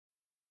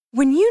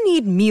When you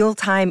need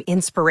mealtime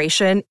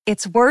inspiration,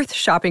 it's worth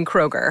shopping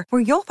Kroger,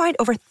 where you'll find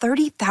over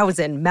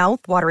 30,000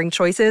 mouth-watering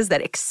choices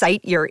that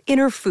excite your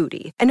inner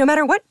foodie. And no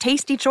matter what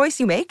tasty choice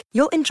you make,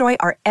 you'll enjoy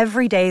our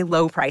everyday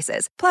low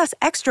prices, plus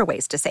extra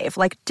ways to save,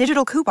 like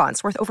digital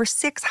coupons worth over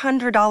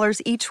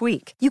 $600 each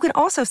week. You can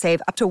also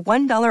save up to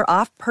 $1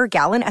 off per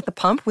gallon at the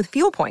pump with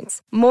fuel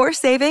points. More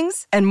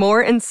savings and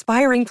more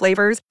inspiring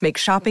flavors make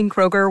shopping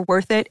Kroger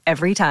worth it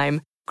every time.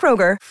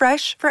 Kroger,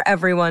 fresh for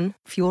everyone.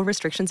 Fuel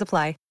restrictions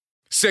apply.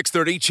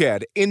 630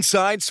 CHED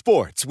Inside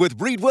Sports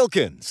with Reed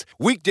Wilkins.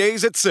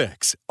 Weekdays at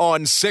 6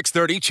 on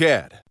 630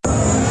 CHED.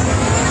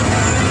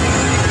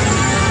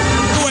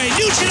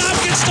 Nugent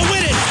Hopkins to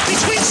win it.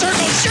 Between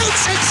circles,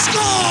 shoots and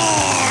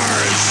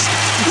scores!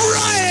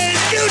 Ryan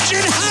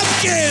Nugent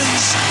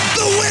Hopkins,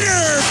 the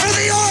winner for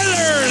the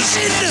Oilers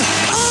in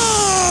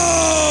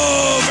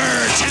overtime.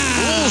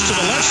 Rolls to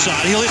the left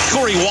side. He'll hit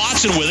Corey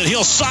Watson with it.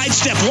 He'll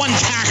sidestep one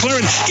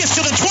tackler and gets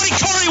to the 20.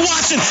 Corey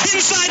Watson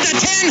inside the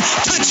 10.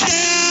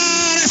 Touchdown!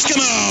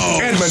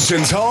 Eskimo.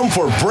 Edmonton's home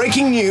for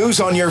breaking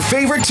news on your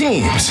favorite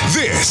teams.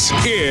 This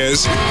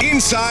is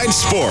Inside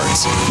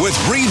Sports with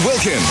Reed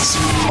Wilkins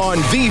on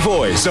the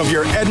voice of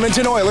your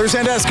Edmonton Oilers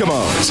and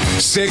Eskimos.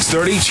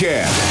 630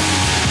 CHED.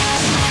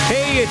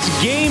 Hey,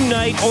 it's game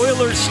night.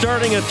 Oilers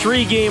starting a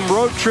 3-game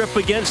road trip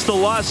against the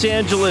Los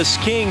Angeles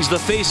Kings. The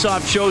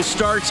face-off show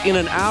starts in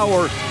an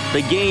hour.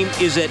 The game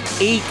is at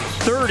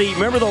 8:30.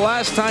 Remember the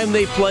last time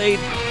they played?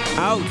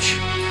 Ouch.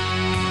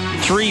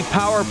 3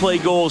 power play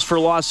goals for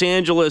Los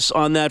Angeles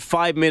on that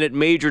 5-minute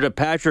major to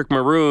Patrick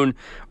Maroon.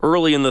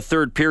 Early in the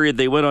third period,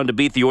 they went on to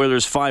beat the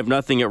Oilers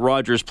 5-0 at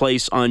Rogers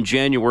Place on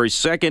January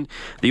 2nd.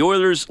 The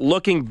Oilers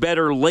looking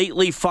better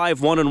lately,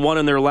 5-1-1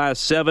 in their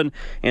last 7.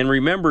 And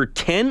remember,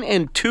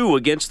 10-2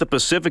 against the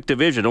Pacific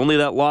Division. Only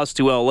that loss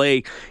to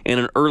LA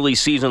and an early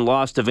season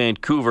loss to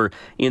Vancouver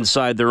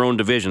inside their own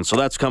division. So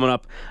that's coming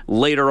up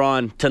later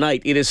on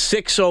tonight. It is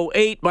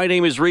 6:08. My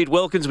name is Reed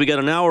Wilkins. We got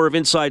an hour of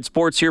Inside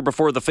Sports here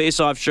before the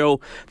face-off show.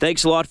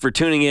 Thanks a lot for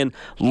tuning in.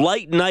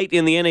 Light night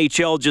in the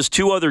NHL, just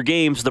 2 other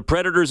games. The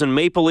Predators and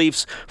Maple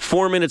Leafs,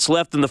 4 minutes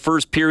left in the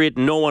first period.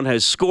 No one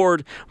has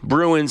scored.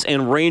 Bruins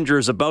and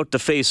Rangers about to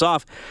face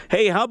off.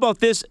 Hey, how about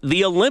this?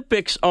 The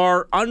Olympics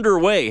are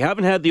underway.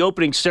 Haven't had the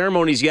opening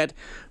ceremonies yet,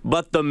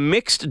 but the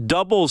mixed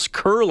doubles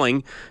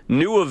curling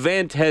new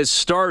event has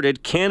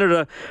started.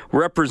 Canada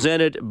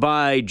represented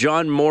by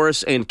John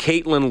Morris and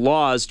Caitlin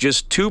Laws,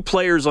 just 2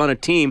 players on a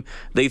team.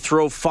 They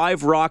throw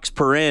 5 rocks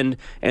per end,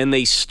 and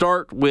they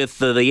start with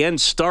the end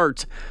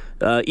start.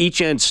 Each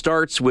end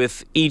starts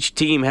with each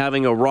team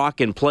having a rock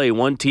in play.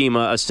 One team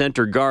a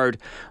center guard,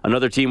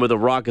 another team with a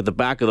rock at the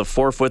back of the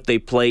forefoot. They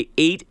play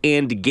 8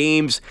 end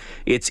games.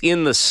 It's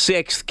in the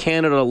 6th.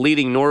 Canada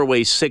leading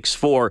Norway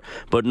 6-4,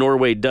 but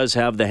Norway does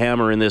have the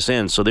hammer in this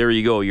end. So there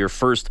you go, your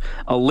first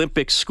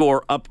Olympic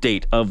score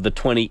update of the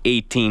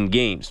 2018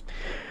 games.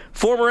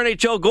 Former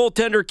NHL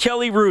goaltender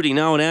Kelly Hrudey,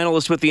 now an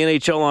analyst with the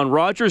NHL on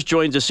Rogers,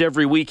 joins us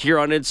every week here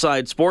on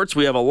Inside Sports.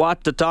 We have a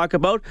lot to talk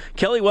about.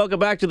 Kelly, welcome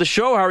back to the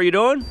show. How are you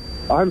doing?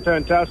 I'm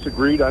fantastic,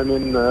 Reed. I'm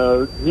in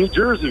New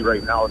Jersey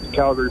right now at the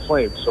Calgary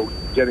Flames, so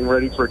getting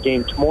ready for a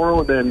game tomorrow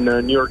and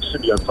then New York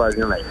City on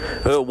Friday night.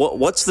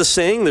 What's the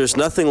saying? There's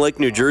nothing like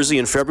New Jersey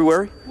in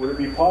February? Would it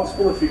be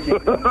possible if you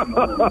could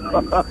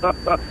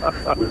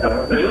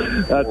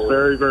That's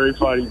very, very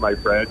funny, my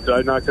friend.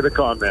 I'm not going to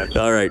comment.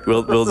 All right,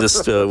 we'll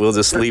just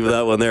leave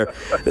that one there.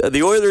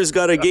 The Oilers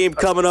got a game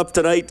coming up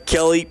tonight,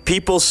 Kelly.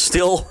 People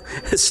still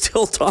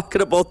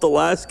talking about the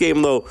last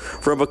game though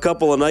from a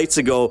couple of nights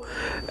ago.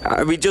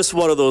 I mean, just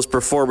one of those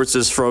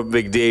performances from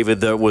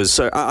McDavid that was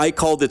I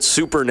called it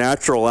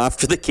supernatural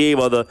after the game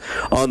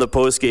on the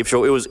post-game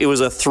show. It was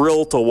a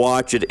thrill to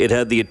watch. It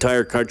had the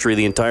entire country,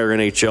 the entire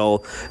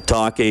NHL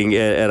talking,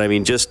 and I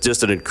mean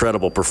just an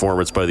incredible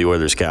performance by the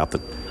Oilers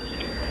captain.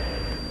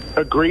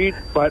 Agreed,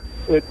 but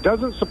it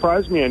doesn't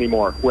surprise me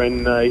anymore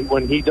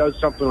when he does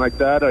something like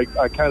that. I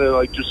kind of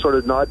like just sort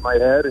of nod my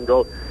head and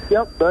go,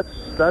 "Yep,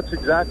 that's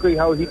exactly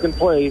how he can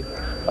play."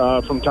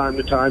 From time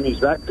to time, he's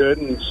that good,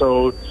 and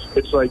so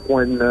it's like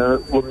when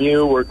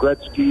Lemieux or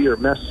Gretzky or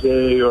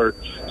Messier or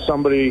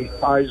somebody,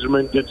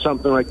 Yzerman, did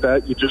something like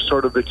that. You just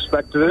sort of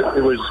expected it.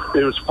 It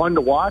was fun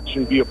to watch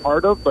and be a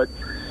part of, but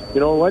you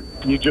know what?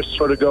 You just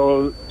sort of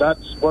go,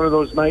 that's one of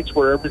those nights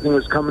where everything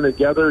was coming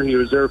together. He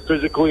was there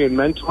physically and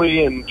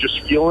mentally and just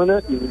feeling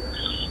it.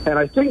 And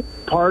I think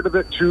part of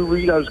it too,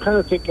 Reed, I was kind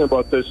of thinking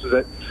about this, is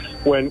that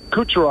when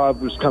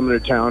Kucherov was coming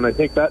to town, I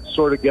think that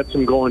sort of gets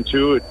him going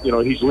too. You know,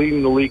 he's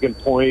leading the league in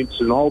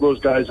points, and all those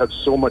guys have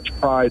so much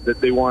pride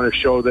that they want to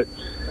show that,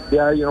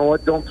 yeah, you know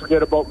what, don't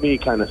forget about me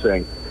kind of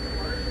thing.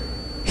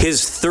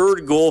 His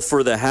third goal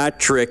for the hat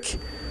trick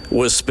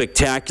was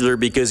spectacular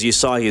because you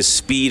saw his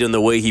speed and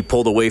the way he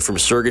pulled away from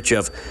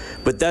Sergachev.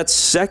 but that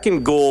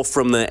second goal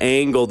from the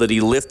angle that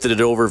he lifted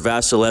it over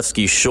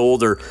Vasilevsky's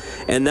shoulder,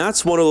 and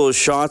that's one of those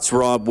shots,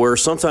 Rob, where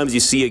sometimes you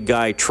see a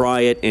guy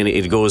try it and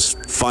it goes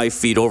 5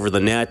 feet over the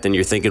net, and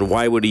you're thinking,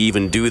 why would he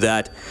even do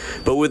that?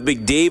 But with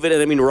McDavid,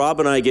 and I mean, Rob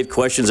and I get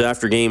questions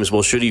after games.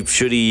 Well, should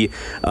he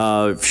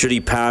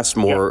pass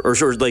more, or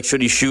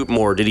should he shoot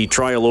more? Did he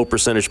try a low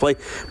percentage play?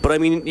 But I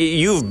mean,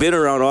 you've been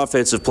around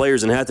offensive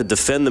players and had to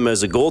defend them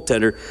as a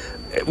goaltender.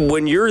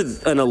 When you're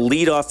an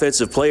elite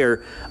offensive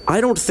player, I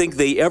don't think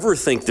they ever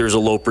think there's a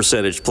low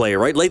percentage play,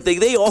 right? Like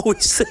they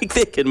always think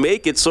they can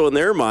make it. So in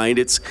their mind,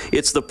 it's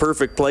the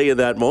perfect play in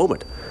that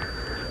moment.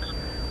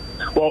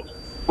 Well,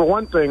 for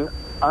one thing,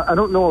 I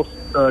don't know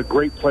if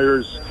great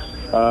players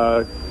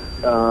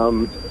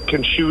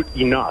can shoot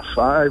enough.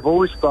 I've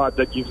always thought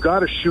that you've got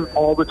to shoot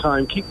all the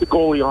time, keep the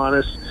goalie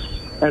honest,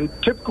 and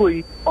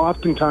typically,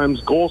 oftentimes,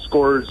 goal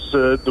scorers,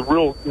 the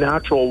real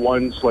natural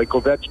ones like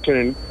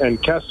Ovechkin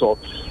and Kessel,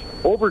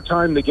 over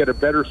time they get a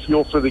better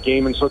feel for the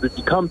game, and so they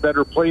become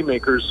better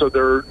playmakers. So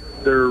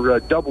they're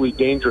doubly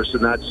dangerous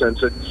in that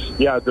sense. And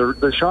yeah,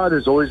 the shot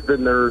has always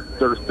been their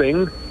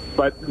thing,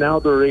 but now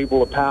they're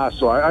able to pass.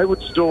 So I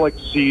would still like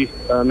to see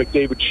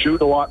McDavid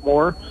shoot a lot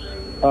more.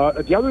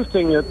 The other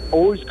thing that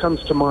always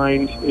comes to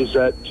mind is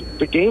that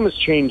the game has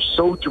changed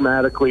so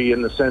dramatically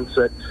in the sense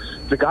that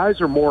the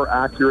guys are more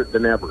accurate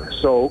than ever.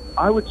 So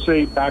I would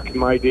say back in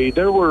my day,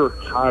 there were,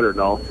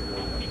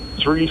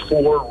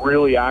 3-4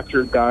 really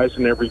accurate guys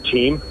in every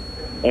team.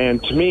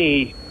 And to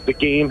me, the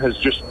game has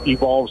just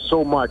evolved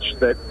so much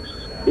that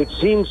it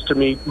seems to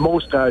me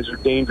most guys are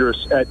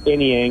dangerous at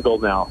any angle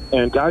now.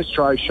 And guys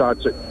try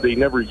shots that they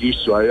never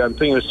used to. I'm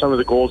thinking of some of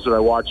the goals that I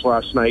watched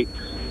last night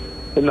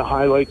in the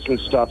highlights and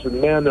stuff.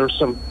 And man, there's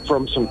some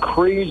from some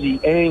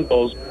crazy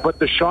angles, but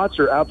the shots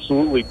are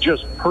absolutely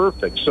just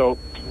perfect. So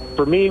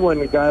for me, when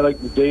a guy like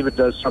McDavid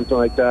does something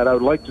like that, I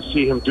would like to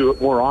see him do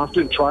it more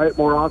often, try it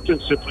more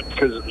often, simply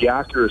because the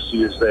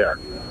accuracy is there.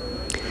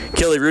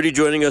 Kelly Hrudey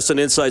joining us on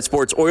Inside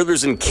Sports.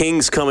 Oilers and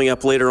Kings coming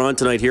up later on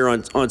tonight here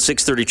on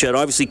 6:30 CHED.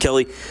 Obviously,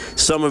 Kelly,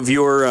 some of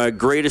your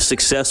greatest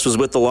success was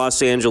with the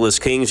Los Angeles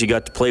Kings. You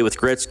got to play with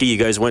Gretzky. You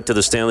guys went to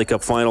the Stanley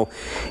Cup final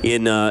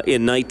in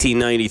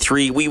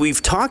 1993.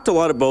 We've talked a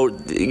lot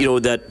about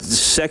that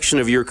section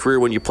of your career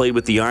when you played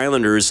with the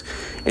Islanders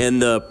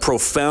and the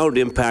profound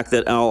impact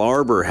that Al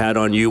Arbour had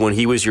on you when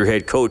he was your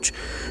head coach.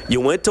 You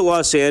went to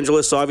Los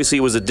Angeles. Obviously,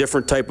 it was a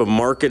different type of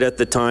market at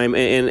the time,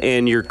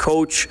 and your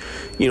coach,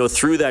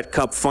 through that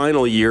Cup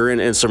final year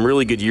and some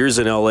really good years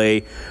in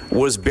LA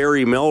was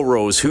Barry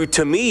Melrose, who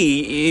to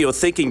me,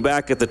 thinking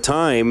back at the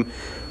time,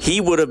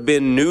 he would have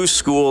been new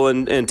school,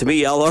 and to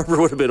me, Al Arbour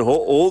would have been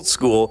old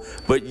school.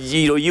 But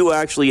you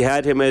actually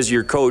had him as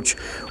your coach.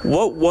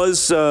 What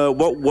was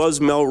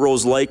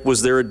Melrose like?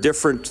 Was there a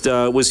different?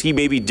 Was he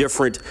maybe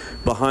different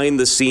behind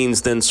the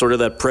scenes than sort of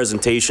that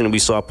presentation we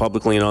saw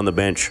publicly and on the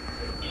bench?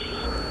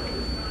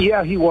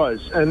 Yeah, he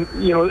was. And,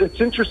 it's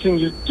interesting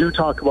you do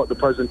talk about the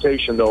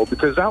presentation, though,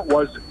 because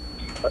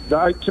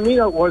to me,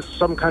 that was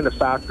some kind of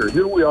factor.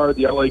 Here we are,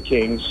 the LA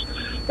Kings.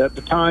 At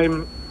the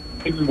time,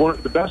 maybe we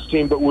weren't the best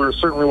team, but we were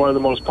certainly one of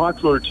the most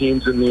popular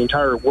teams in the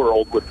entire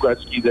world with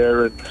Gretzky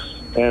there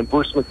and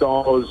Bruce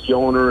McDonald as the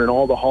owner and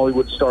all the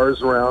Hollywood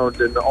stars around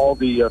and all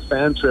the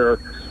fanfare.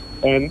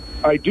 And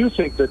I do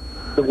think that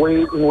the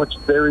way in which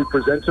Barry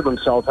presented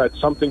himself had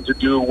something to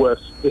do with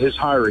his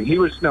hiring.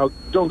 Now,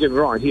 don't get me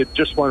wrong, he had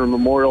just won a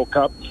Memorial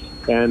Cup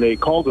and a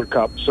Calder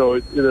Cup, so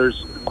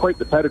there's quite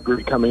the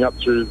pedigree coming up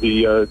through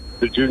the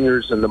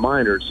juniors and the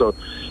minors. So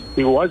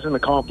he was an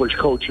accomplished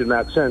coach in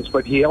that sense,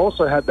 but he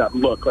also had that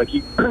look. Like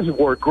he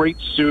wore great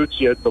suits,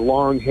 he had the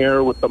long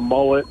hair with the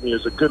mullet, and he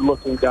was a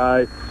good-looking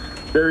guy,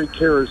 very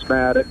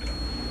charismatic.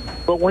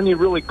 But when you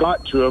really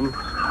got to him,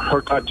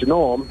 or got to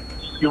know him,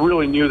 you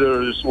really knew there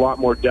was a lot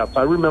more depth.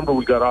 I remember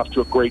we got off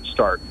to a great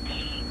start.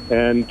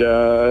 And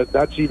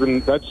that's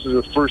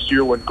the first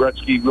year when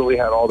Gretzky really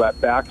had all that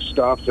back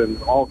stuff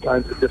and all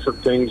kinds of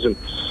different things. And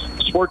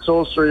Sports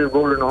Illustrated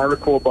wrote an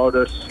article about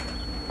us,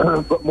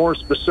 but more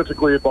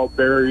specifically about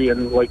Barry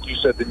and, like you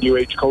said, the new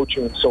age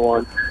coaching and so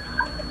on.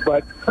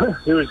 But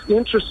it was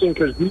interesting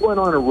because we went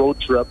on a road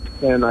trip,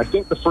 and I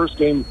think the first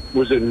game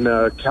was in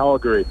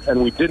Calgary,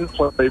 and we didn't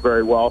play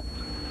very well.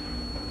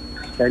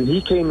 And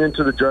he came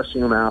into the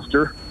dressing room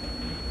after,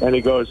 and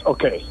he goes,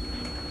 okay,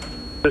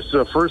 this is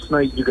the first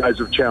night you guys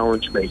have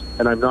challenged me,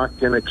 and I'm not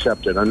going to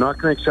accept it. I'm not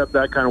going to accept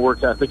that kind of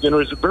work ethic. And it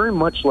was very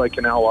much like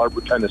an Al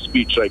Arbour kind of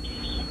speech, like,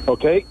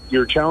 okay,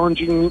 you're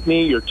challenging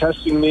me, you're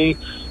testing me,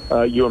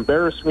 you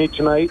embarrassed me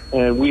tonight,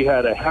 and we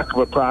had a heck of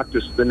a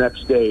practice the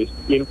next day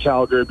in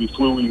Calgary.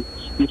 Before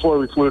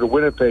we flew to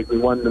Winnipeg, we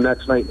won the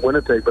next night in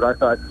Winnipeg, but I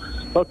thought,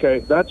 okay,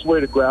 that's a way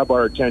to grab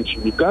our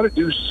attention. You've got to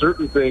do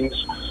certain things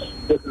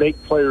that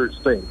make players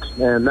think,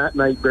 and that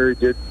night Barry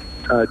did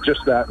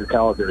just that in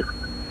Calgary.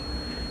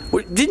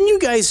 Didn't you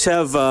guys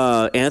have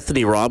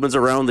Anthony Robbins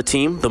around the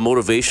team, the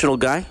motivational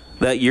guy,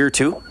 that year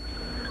too?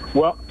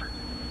 Well,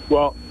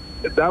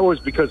 that was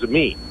because of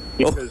me,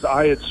 because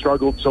I had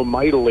struggled so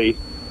mightily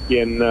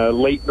in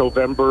late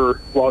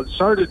November. Well, it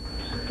started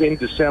in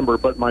December,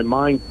 but my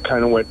mind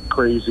kind of went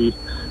crazy,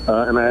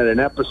 and I had an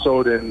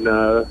episode in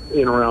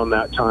around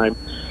that time,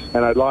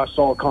 and I lost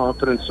all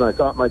confidence, and I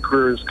thought my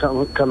career was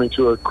coming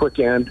to a quick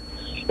end.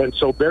 And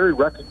so Barry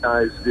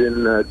recognized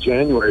in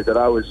January that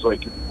I was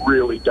like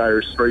really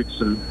dire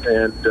straits, and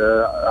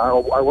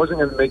I wasn't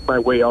going to make my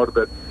way out of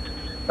it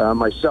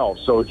myself.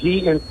 So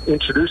he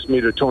introduced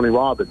me to Tony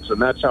Robbins,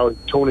 and that's how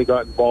Tony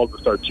got involved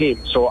with our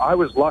team. So I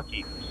was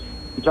lucky.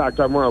 In fact,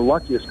 I'm one of the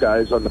luckiest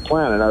guys on the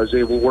planet. I was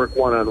able to work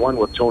one-on-one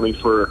with Tony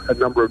for a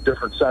number of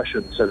different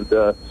sessions, and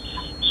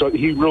so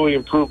he really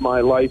improved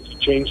my life,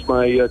 changed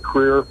my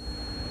career.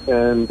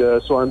 And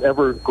so I'm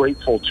ever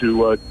grateful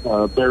to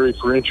Barry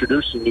for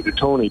introducing me to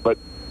Tony. But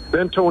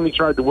then Tony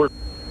tried to work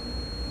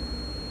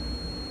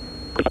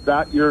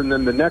that year and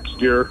then the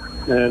next year.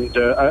 And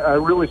I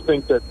really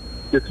think that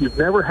if you've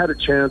never had a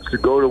chance to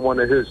go to one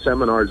of his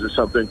seminars or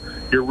something,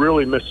 you're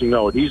really missing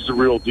out. He's the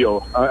real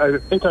deal. I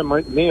think I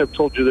may have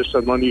told you this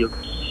on one of your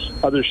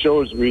other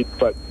shows, Reed,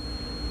 but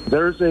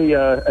there's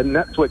a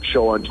Netflix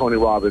show on Tony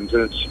Robbins.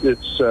 And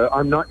it's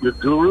I'm Not Your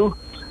Guru.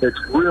 It's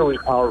really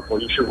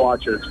powerful. You should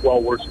watch it. It's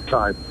well worth your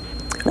time.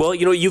 Well,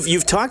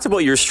 you've talked about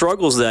your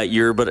struggles that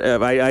year, but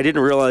I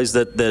didn't realize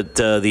that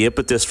the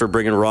impetus for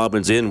bringing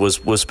Robbins in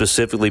was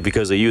specifically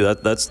because of you.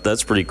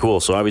 That's pretty cool.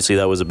 So obviously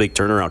that was a big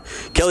turnaround.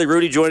 Kelly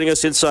Hrudey joining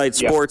us Inside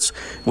Sports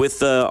with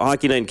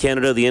Hockey Night in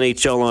Canada, the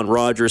NHL on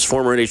Rogers,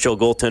 former NHL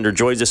goaltender,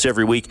 joins us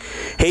every week.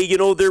 Hey,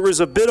 there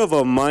was a bit of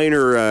a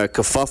minor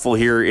kerfuffle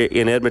here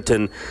in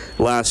Edmonton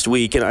last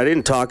week, and I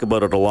didn't talk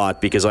about it a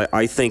lot because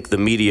I think the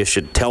media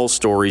should tell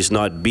stories,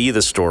 not be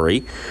the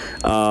story.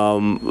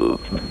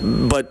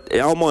 But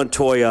Al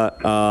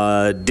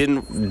Montoya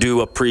didn't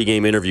do a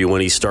pregame interview when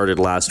he started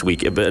last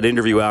week, but an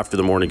interview after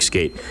the morning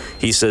skate.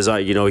 He says,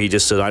 he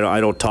just said,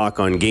 I don't talk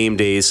on game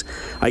days.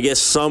 I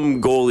guess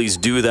some goalies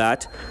do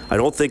that. I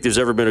don't think there's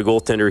ever been a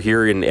goaltender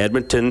here in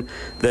Edmonton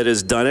that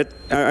has done it.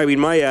 I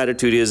mean, my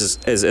attitude is,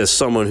 as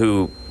someone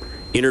who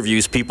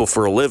interviews people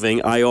for a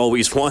living, I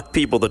always want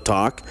people to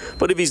talk,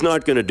 but if he's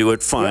not going to do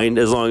it, fine,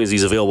 as long as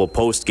he's available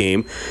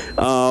post-game.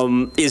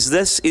 Is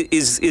this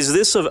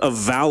a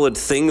valid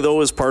thing,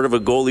 though, as part of a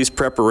goalie's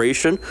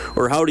preparation,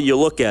 or how do you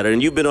look at it?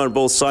 And you've been on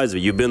both sides of it.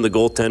 You've been the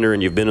goaltender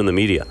and you've been in the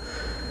media.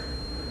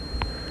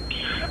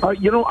 I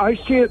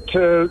see it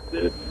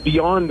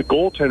beyond the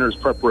goaltender's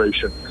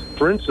preparation.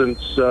 For instance,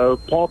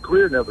 Paul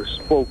Kariya never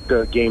spoke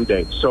game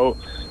day, so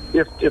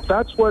If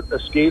that's what a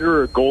skater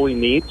or a goalie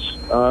needs,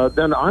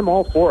 then I'm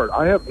all for it.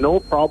 I have no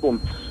problem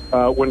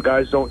when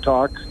guys don't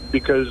talk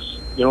because,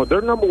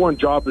 their number one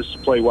job is to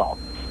play well.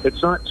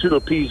 It's not to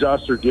appease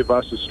us or give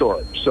us a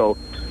story. So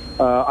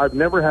I've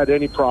never had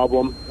any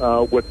problem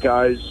with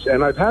guys,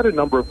 and I've had a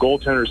number of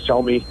goaltenders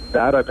tell me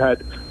that. I've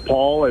had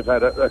Paul, I've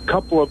had a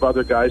couple of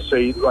other guys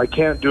say, I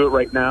can't do it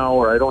right now,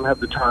 or I don't have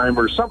the time,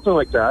 or something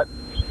like that.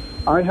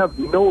 I have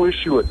no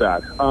issue with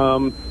that.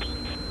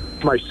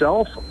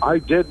 Myself, I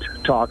did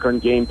talk on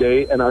game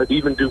day, and I'd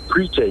even do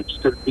pre-tapes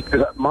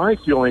because my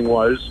feeling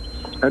was,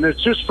 and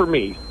it's just for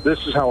me,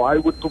 this is how I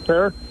would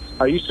prepare.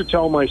 I used to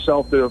tell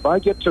myself that if I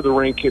get to the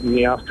rink in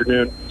the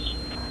afternoon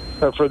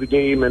for the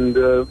game and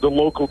the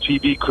local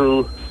TV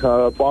crew,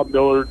 Bob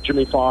Miller,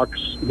 Jimmy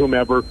Fox,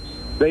 whomever,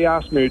 they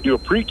asked me to do a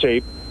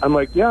pre-tape, I'm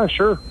like, yeah,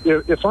 sure.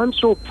 If I'm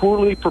so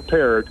poorly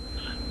prepared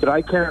that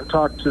I can't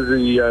talk to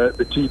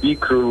the TV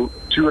crew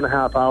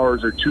 2.5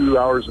 hours or 2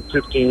 hours and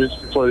 15 minutes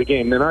before the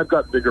game, then I've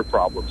got bigger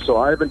problems. So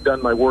I haven't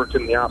done my work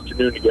in the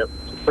afternoon to get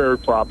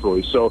prepared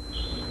properly. So,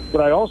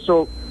 but I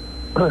also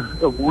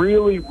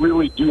really,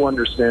 really do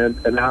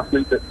understand an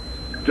athlete that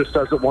just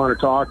doesn't want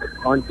to talk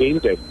on game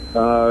day.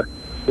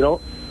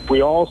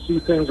 We all see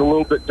things a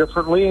little bit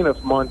differently, and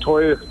if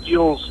Montoya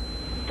feels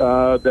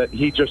that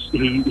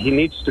he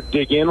needs to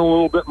dig in a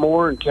little bit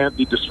more and can't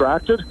be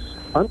distracted,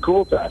 I'm cool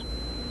with that.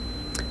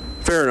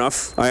 Fair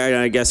enough.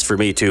 I guess for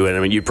me too, and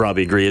I mean you'd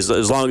probably agree as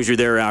long as you're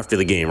there after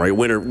the game, right?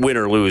 Win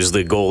or lose,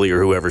 the goalie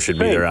or whoever should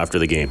be there after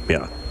the game.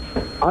 Yeah.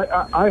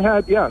 I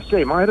had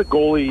same. I had a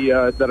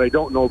goalie that I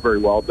don't know very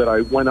well that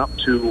I went up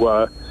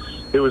to.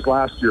 It was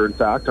last year, in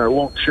fact. I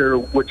won't share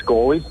which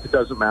goalie. It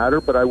doesn't matter.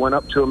 But I went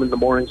up to him in the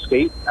morning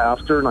skate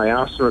after, and I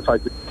asked him if I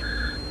could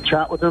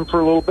chat with him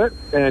for a little bit,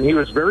 and he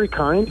was very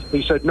kind.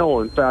 He said,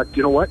 no, in fact,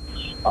 you know what?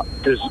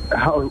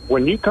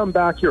 When you come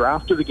back here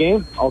after the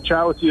game, I'll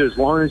chat with you as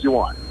long as you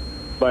want.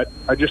 But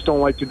I just don't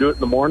like to do it in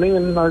the morning.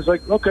 And I was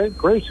like, okay,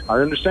 great. I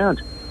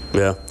understand.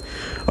 Yeah.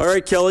 All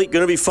right, Kelly.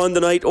 Going to be fun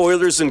tonight.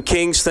 Oilers and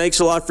Kings. Thanks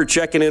a lot for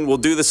checking in. We'll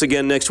do this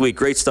again next week.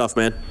 Great stuff,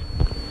 man.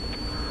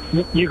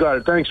 You got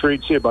it. Thanks,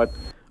 Reed. See you, bud.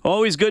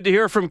 Always good to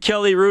hear from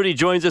Kelly Hrudey.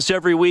 Joins us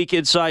every week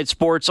inside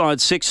sports on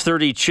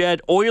 630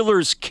 CHED.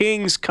 Oilers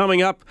Kings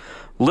coming up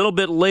A little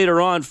bit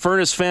later on,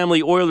 Furnace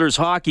Family Oilers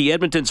Hockey.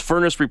 Edmonton's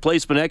furnace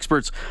replacement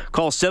experts.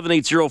 Call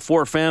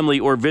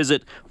 780-4FAMILY or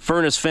visit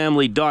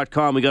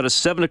furnacefamily.com. We got a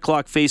 7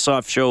 o'clock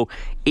face-off show,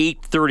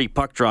 8:30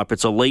 puck drop.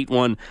 It's a late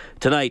one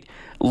tonight.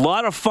 A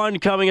lot of fun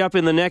coming up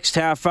in the next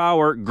half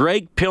hour.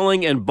 Greg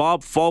Pilling and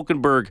Bob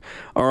Falkenberg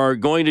are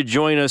going to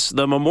join us.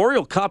 The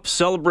Memorial Cup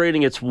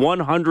celebrating its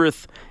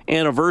 100th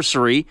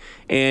anniversary,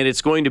 and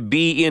it's going to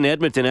be in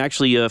Edmonton.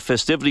 Actually,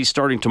 festivities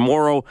starting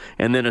tomorrow,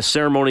 and then a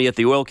ceremony at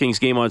the Oil Kings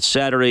game on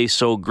Saturday.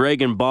 So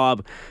Greg and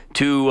Bob,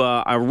 two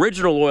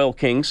original Oil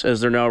Kings,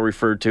 as they're now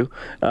referred to,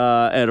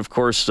 and of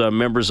course,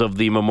 members of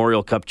the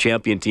Memorial Cup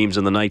champion teams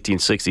in the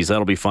 1960s.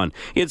 That'll be fun.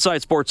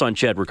 Inside Sports on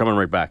Ched. We're coming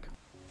right back.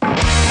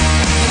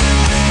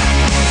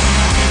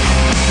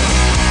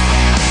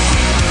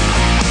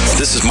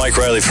 This is Mike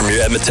Riley from your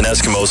Edmonton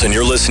Eskimos, and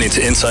you're listening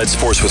to Inside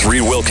Sports with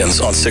Reed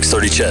Wilkins on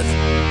 630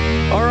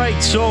 Ched. All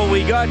right, so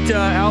we got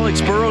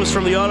Alex Burrows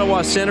from the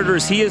Ottawa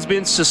Senators. He has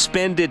been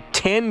suspended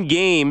 10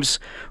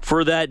 games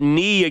for that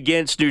knee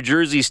against New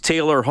Jersey's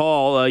Taylor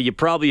Hall. You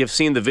probably have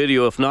seen the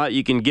video. If not,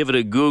 you can give it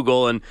a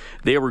Google. And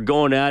they were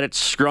going at it.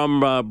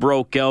 Scrum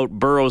broke out.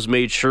 Burrows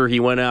made sure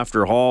he went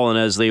after Hall, and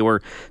as they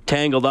were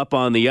tangled up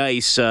on the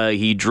ice,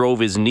 he drove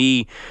his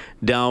knee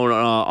down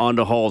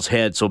onto Hall's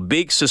head. So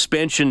big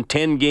suspension,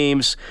 10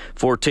 games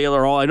for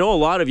Taylor Hall. I know a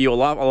lot of you, a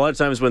lot of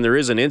times when there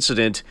is an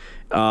incident,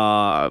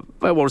 I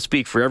won't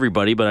speak for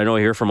everybody, but I know I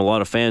hear from a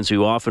lot of fans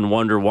who often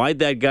wonder, why'd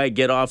that guy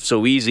get off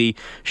so easy?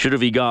 Should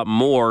have he got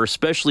more,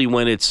 especially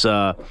when it's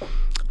an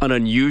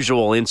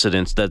unusual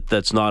incident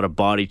that's not a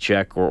body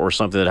check or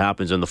something that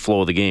happens in the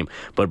flow of the game.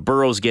 But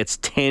Burrows gets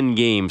 10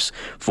 games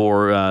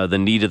for the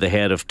knee to the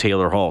head of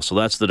Taylor Hall. So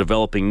that's the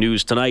developing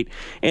news tonight.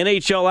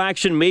 NHL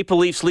action. Maple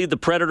Leafs lead the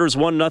Predators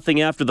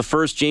 1-0 after the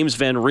first. James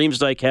Van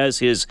Riemsdyk has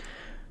his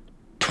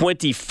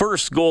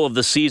 21st goal of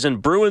the season.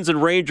 Bruins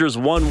and Rangers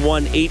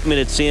 1-1, 8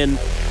 minutes in.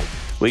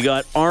 We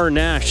got R.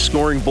 Nash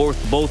scoring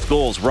both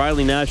goals.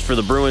 Riley Nash for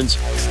the Bruins,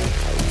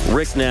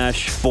 Rick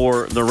Nash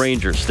for the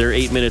Rangers. They're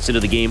 8 minutes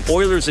into the game.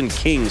 Oilers and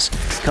Kings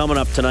coming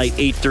up tonight,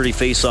 8:30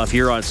 face-off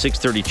here on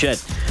 630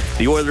 Ched.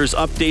 The Oilers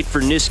update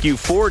for Nisku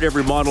Ford.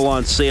 Every model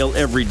on sale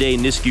every day.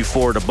 Nisku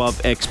Ford above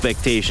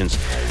expectations.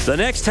 The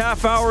next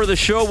half hour of the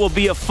show will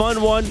be a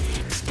fun one.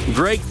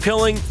 Greg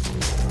Pilling,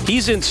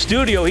 he's in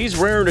studio. He's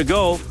raring to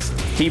go.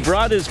 He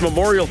brought his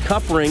Memorial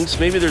Cup rings.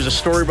 Maybe there's a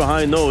story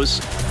behind those.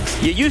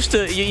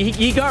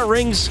 You got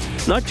rings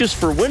not just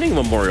for winning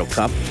Memorial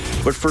Cup,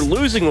 but for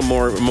losing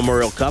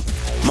Memorial Cup.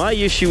 My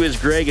issue is,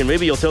 Greg, and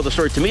maybe you'll tell the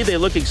story. To me, they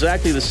look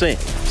exactly the same.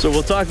 So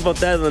we'll talk about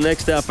that in the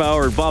next half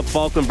hour. Bob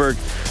Falkenberg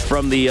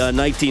from the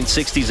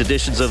 1960s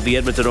editions of the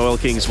Edmonton Oil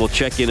Kings will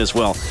check in as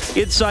well.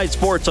 Inside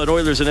Sports on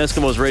Oilers and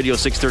Eskimos Radio,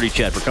 630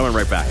 Ched. We're coming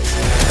right back.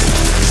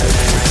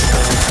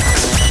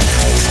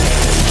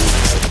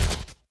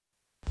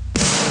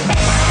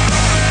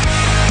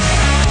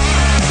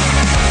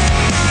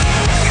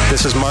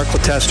 This is Mark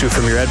Letestu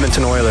from your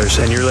Edmonton Oilers,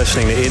 and you're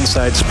listening to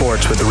Inside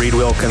Sports with Reed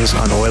Wilkins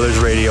on Oilers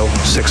Radio,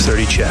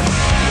 630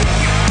 Ched.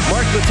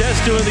 Mark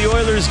Letestu and the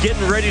Oilers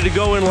getting ready to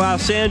go in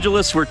Los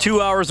Angeles. We're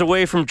 2 hours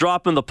away from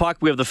dropping the puck.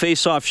 We have the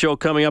face-off show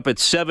coming up at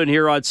 7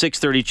 here on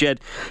 630 Ched.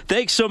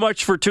 Thanks so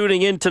much for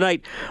tuning in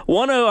tonight.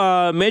 Want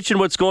to mention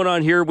what's going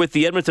on here with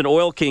the Edmonton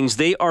Oil Kings.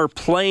 They are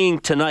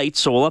playing tonight,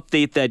 so we'll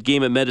update that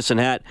game at Medicine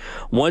Hat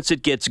once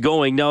it gets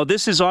going. Now,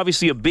 this is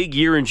obviously a big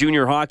year in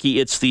junior hockey.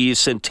 It's the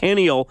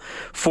centennial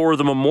for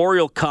the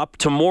Memorial Cup.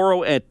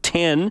 Tomorrow at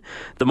 10,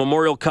 the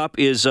Memorial Cup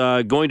is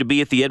going to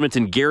be at the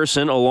Edmonton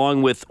Garrison,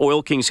 along with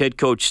Oil Kings head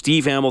coach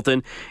Steve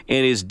Hamilton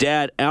and his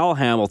dad, Al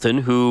Hamilton,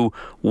 who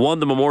won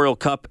the Memorial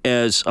Cup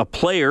as a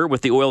player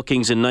with the Oil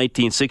Kings in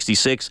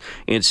 1966,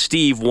 and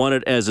Steve won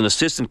it as an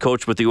assistant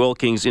coach with the Oil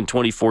Kings in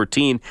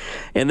 2014.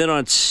 And then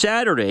on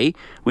Saturday,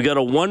 we got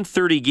a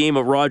 1:30 game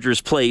at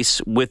Rogers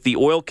Place with the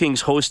Oil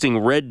Kings hosting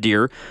Red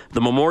Deer.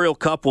 The Memorial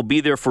Cup will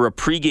be there for a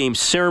pregame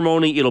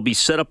ceremony. It'll be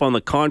set up on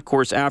the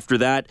concourse after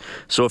that.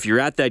 So if you're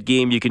at that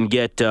game, you can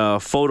get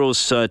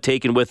photos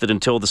taken with it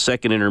until the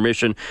second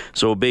intermission.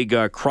 So a big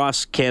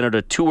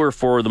cross-Canada tour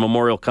for the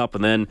Memorial Cup,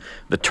 and then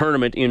the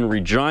tournament in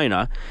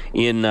Regina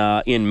in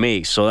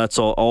May. So that's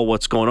all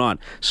what's going on.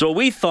 So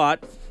we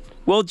thought,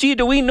 well, gee,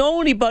 do we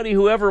know anybody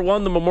who ever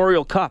won the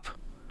Memorial Cup?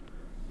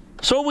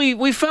 So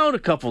we found a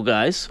couple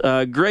guys.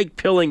 Greg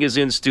Pilling is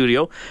in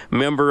studio,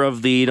 member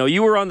of the,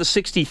 you were on the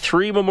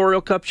 63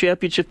 Memorial Cup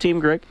championship team,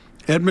 Greg?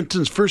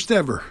 Edmonton's first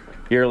ever.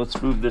 Here,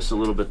 let's move this a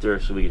little bit there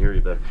so we can hear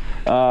you better.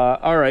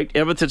 All right,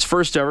 Edmonton's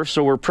first ever,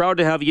 so we're proud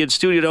to have you in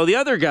studio. Now, the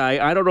other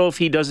guy, I don't know if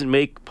he doesn't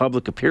make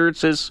public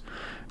appearances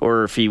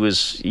or if he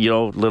was, a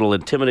little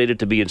intimidated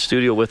to be in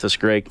studio with us,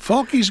 Greg.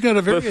 Falky's got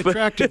a very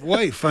attractive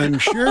wife. I'm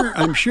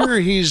sure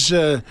he's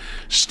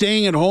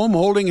staying at home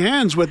holding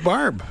hands with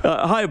Barb.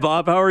 Hi,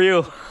 Bob. How are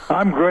you?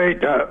 I'm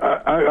great.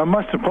 I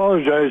must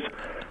apologize.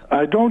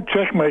 I don't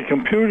check my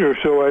computer,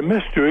 so I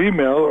missed your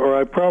email, or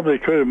I probably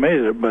could have made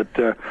it. But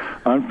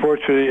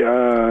unfortunately,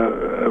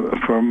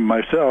 for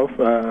myself,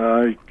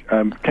 I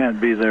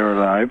can't be there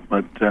live.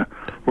 But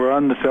we're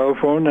on the cell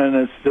phone, and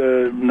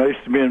it's nice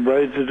to be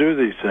invited to do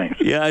these things.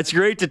 Yeah, it's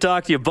great to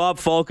talk to you. Bob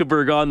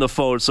Falkenberg on the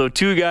phone. So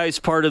two guys,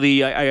 part of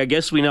the, I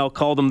guess we now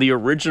call them the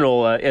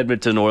original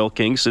Edmonton Oil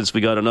Kings, since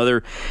we got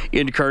another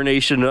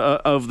incarnation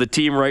of the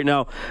team right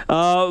now.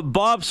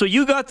 Bob, so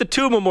you got the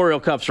two Memorial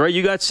Cups, right?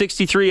 You got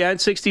 63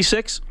 and 66?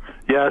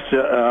 Yes,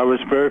 I was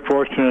very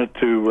fortunate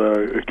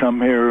to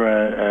come here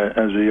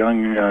as a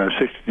young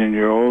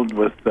 16-year-old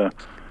with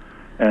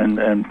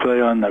and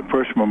play on that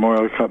first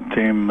Memorial Cup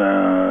team.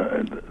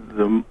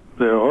 The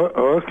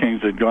Oil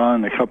Kings had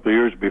gone a couple of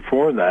years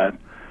before that,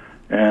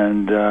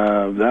 and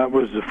that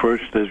was the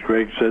first, as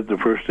Greg said, the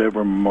first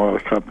ever Memorial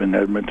Cup in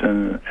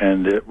Edmonton,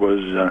 and it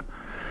was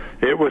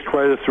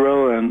quite a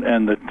thrill. And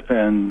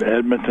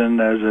Edmonton,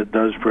 as it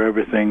does for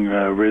everything,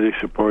 really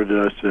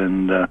supported us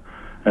and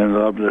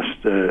loved us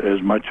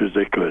as much as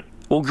they could.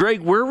 Well,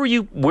 Greg, where were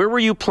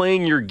you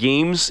playing your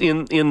games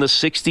in the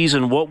 60s,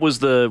 and what was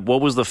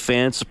the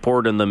fan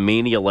support and the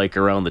mania like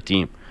around the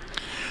team?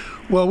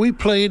 Well, we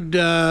played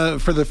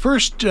for the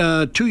first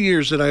 2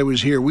 years that I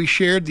was here. We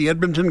shared the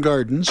Edmonton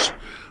Gardens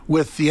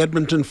with the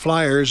Edmonton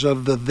Flyers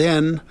of the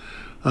then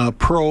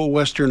Pro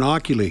Western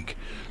Hockey League.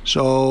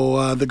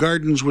 So the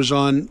Gardens was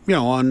on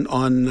the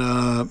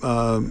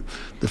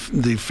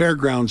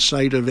fairground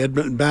site of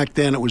Edmonton. Back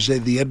then, it was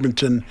the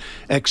Edmonton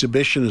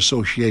Exhibition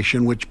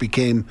Association, which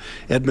became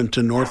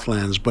Edmonton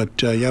Northlands.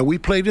 But yeah, we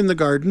played in the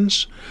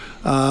Gardens.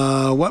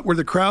 What were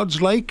the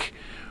crowds like?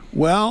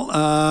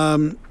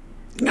 Well,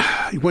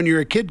 when you're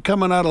a kid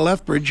coming out of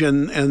Lethbridge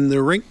and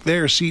the rink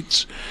there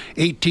seats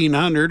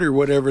 1,800 or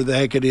whatever the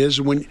heck it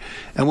is, when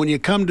you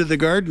come to the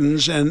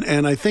Gardens,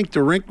 and I think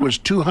the rink was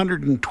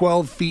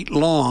 212 feet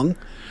long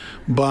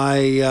by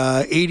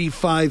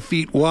 85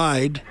 feet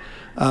wide,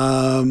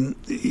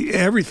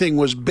 everything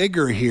was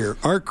bigger here.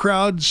 Our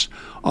crowds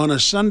on a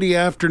Sunday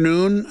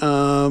afternoon,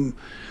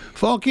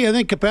 Falky, I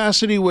think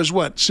capacity was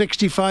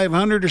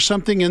 6,500 or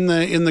something in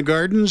the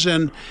Gardens,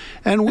 and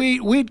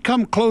we'd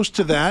come close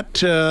to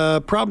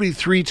that probably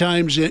 3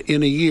 times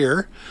in a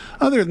year.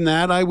 Other than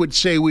that, I would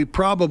say we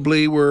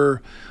probably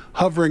were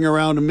hovering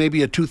around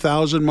maybe a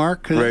 2,000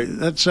 mark. Right.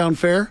 That sound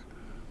fair?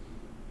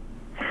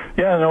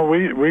 Yeah, no,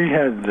 we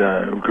had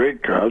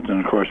great crowds, and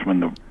of course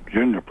when the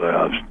junior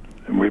playoffs,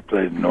 we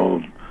played in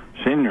old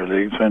senior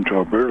league,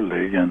 Central Alberta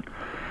League, and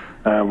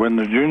when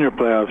the junior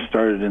playoffs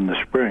started in the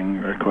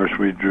spring, of course,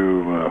 we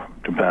drew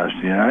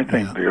capacity, and I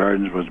think the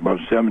Gardens was about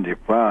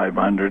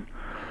 7,500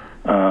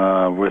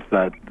 with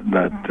that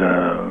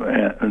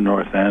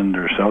north end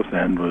or south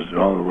end was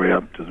all the way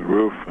up to the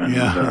roof.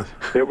 And,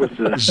 it was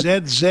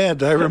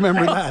ZZ. I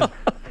remember that.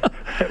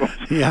 It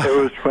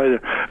was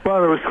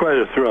quite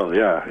a thrill.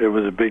 Yeah, it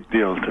was a big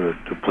deal to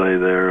play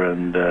there,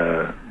 and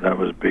that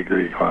was big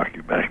league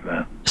hockey back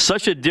then.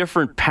 Such a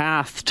different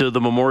path to the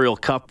Memorial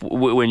Cup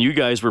when you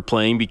guys were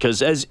playing,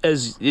 because as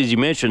you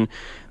mentioned,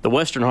 the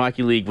Western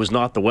Hockey League was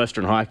not the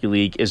Western Hockey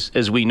League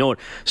as we know it.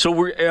 So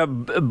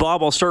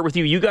Bob, I'll start with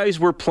you. You guys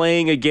were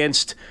playing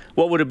against,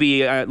 what would it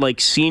be,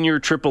 like senior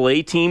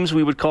AAA teams,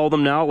 we would call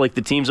them now, like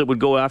the teams that would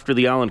go after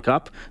the Allen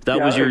Cup?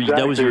 That was your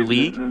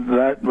league?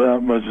 That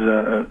was,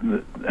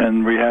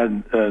 and we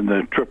had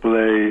the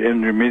AAA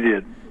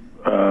intermediate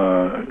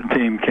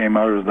team came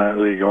out of that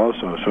league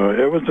also. So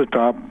it was the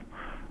top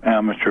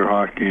amateur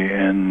hockey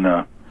in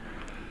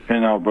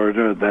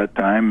Alberta at that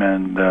time,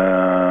 and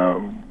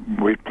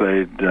we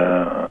played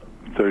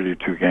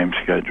 32 game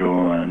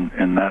schedule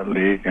in that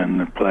league and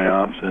the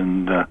playoffs,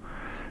 and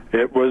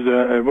it was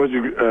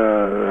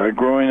a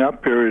growing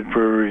up period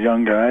for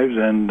young guys,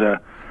 and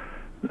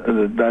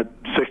that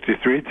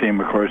 63 team,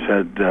 of course,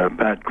 had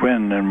Pat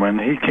Quinn, and when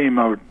he came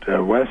out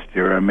west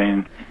here, I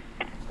mean,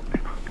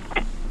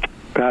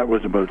 Pat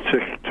was about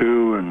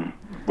 6'2", and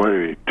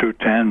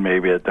 210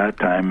 maybe at that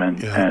time,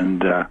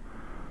 and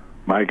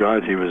my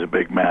God, he was a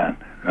big man.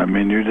 I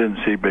mean, you didn't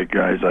see big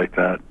guys like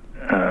that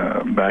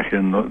back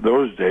in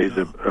those days.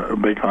 A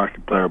big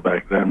hockey player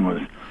back then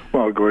was,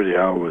 Gordie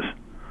Howe was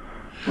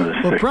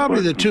well,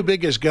 probably the two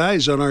biggest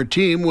guys on our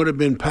team would have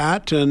been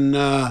Pat and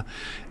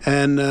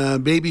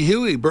Baby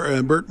Huey,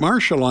 Bert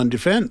Marshall on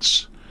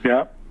defense.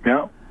 Yeah.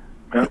 That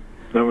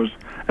was,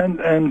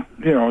 and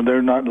you know,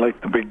 they're not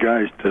like the big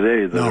guys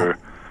today that are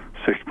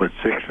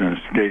 6'6" and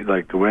skate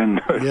like the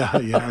wind. yeah,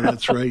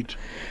 that's right.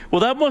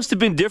 Well, that must have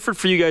been different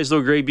for you guys,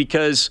 though, Greg,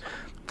 because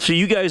so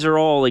you guys are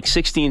all like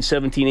 16,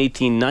 17,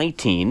 18,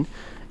 19,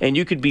 and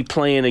you could be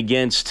playing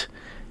against,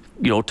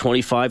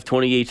 25,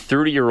 28,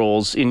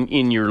 30-year-olds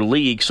in your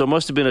league. So it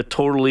must have been a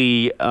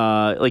totally,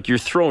 like you're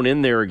thrown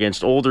in there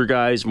against older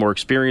guys, more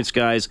experienced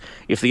guys.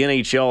 If the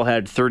NHL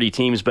had 30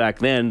 teams back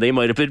then, they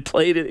might have been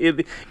played in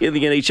the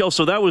NHL.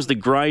 So that was the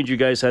grind you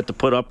guys had to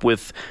put up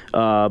with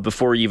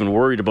before you even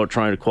worried about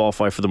trying to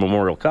qualify for the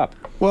Memorial Cup.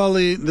 Well,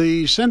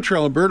 the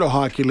Central Alberta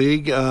Hockey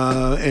League,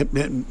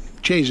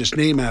 changed its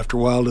name after a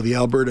while to the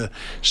Alberta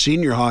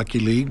Senior Hockey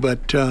League,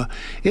 but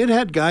it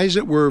had guys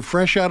that were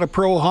fresh out of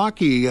pro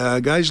hockey,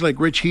 guys like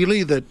Rich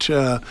Healy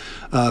that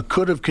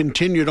could have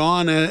continued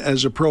on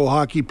as a pro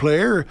hockey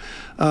player,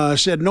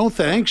 said no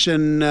thanks,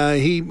 and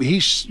he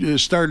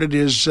started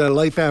his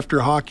life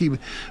after hockey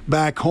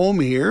back home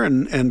here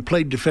and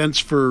played defense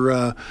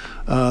for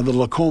the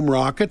Lacombe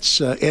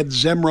Rockets. Ed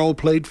Zemro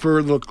played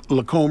for the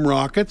Lacombe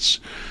Rockets.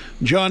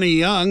 Johnny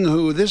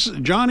Young,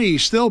 Johnny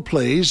still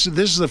plays.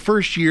 This is the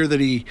first year that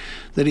he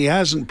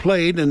hasn't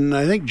played, and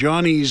I think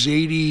Johnny's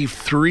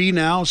 83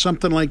 now,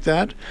 something like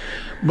that.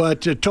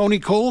 But Tony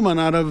Coleman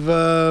out of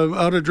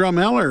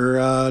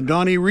Drumheller,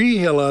 Donnie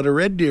Rehill out of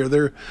Red Deer.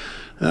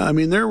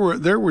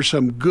 There were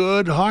some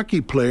good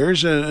hockey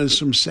players and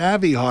some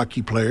savvy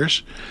hockey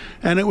players,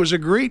 and it was a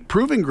great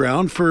proving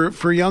ground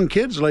for young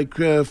kids, like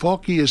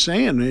Falky is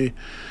saying.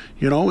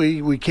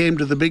 We came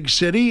to the big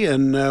city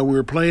and we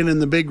were playing in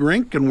the big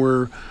rink, and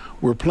we're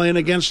playing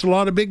against a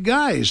lot of big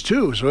guys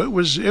too. So it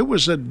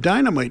was a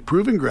dynamite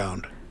proving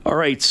ground. All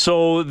right,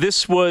 so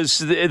this was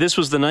the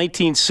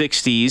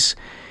 1960s.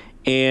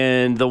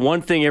 And the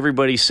one thing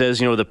everybody says,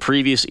 the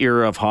previous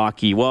era of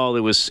hockey, well, it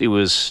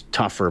was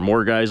tougher.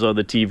 More guys on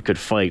the team could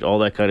fight, all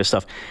that kind of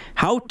stuff.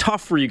 How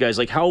tough were you guys?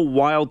 Like, how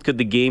wild could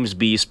the games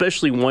be,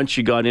 especially once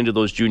you got into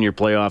those junior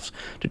playoffs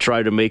to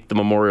try to make the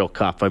Memorial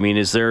Cup? I mean,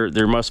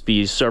 there must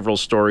be several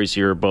stories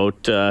here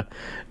about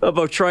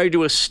trying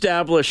to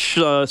establish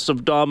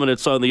some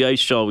dominance on the ice,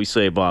 shall we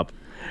say, Bob?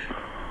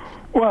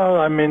 Well,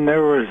 I mean,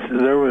 there was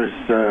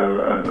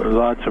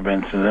lots of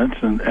incidents,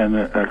 and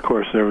of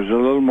course there was a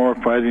little more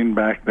fighting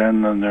back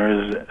then than there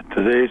is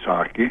today's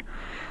hockey,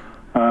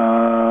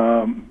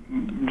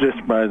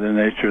 just by the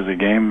nature of the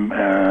game,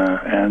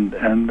 and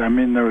I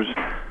mean there was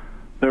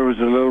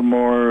a little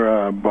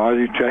more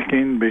body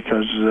checking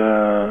because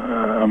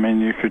I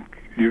mean you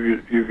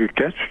could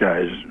catch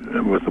guys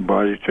with a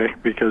body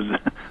check because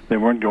they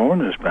weren't going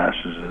as fast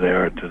as they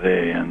are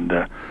today, and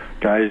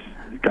guys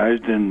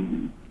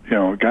didn't.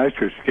 Guys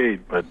could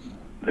skate, but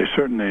they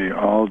certainly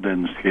all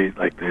didn't skate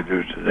like they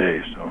do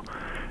today. So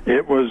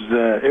it was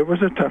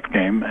a tough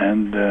game,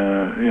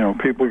 and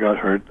people got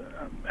hurt,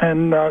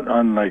 and not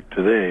unlike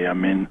today. I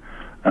mean,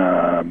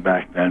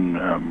 back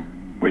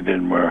then we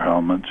didn't wear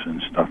helmets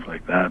and stuff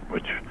like that,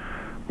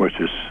 which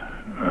is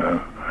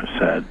a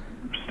sad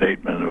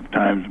statement of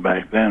times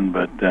back then.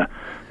 But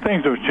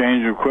things have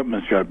changed.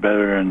 Equipment's got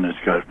better, and it's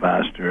got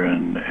faster,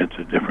 and it's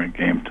a different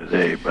game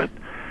today. But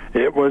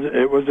it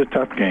was a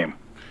tough game.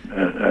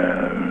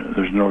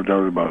 There's no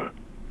doubt about it.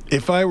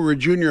 If I were a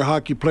junior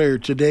hockey player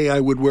today, I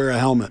would wear a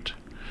helmet.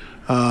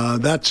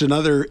 That's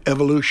another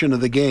evolution of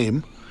the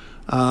game.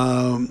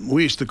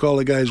 We used to call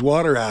the guys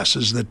water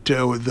asses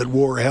that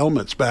wore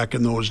helmets back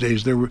in those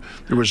days. There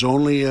was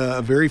only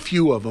a very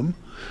few of them.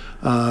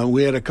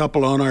 We had a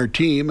couple on our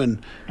team,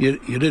 and you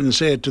didn't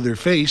say it to their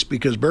face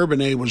because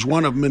Bourbonnais was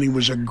one of them, and he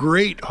was a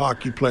great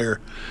hockey player.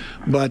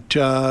 But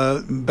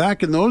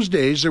back in those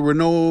days, there were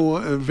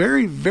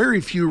very,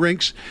 very few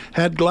rinks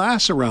had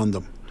glass around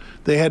them.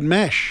 They had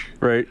mesh.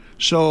 Right.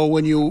 So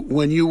when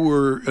you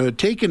were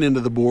taken into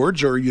the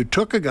boards, or you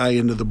took a guy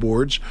into the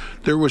boards,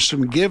 there was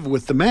some give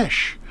with the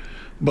mesh.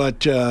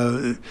 But,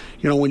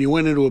 when you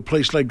went into a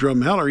place like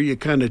Drumheller, you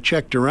kind of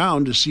checked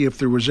around to see if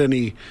there was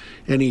any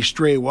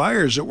stray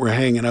wires that were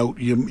hanging out.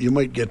 You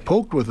might get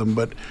poked with them.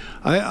 But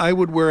I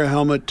would wear a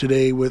helmet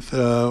today with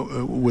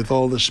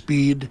all the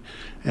speed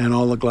and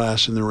all the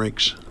glass in the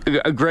rinks.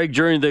 Greg,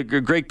 during the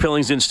Greg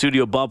Pilling's in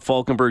studio, Bob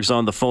Falkenberg's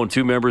on the phone,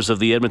 two members of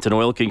the Edmonton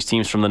Oil Kings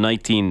teams from the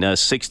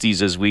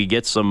 1960s, as we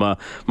get some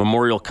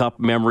Memorial Cup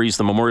memories,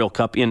 the Memorial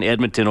Cup in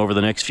Edmonton over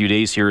the next few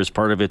days here as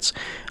part of its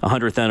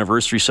 100th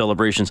anniversary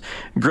celebrations.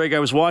 Greg, I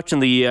was watching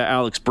the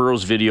Alex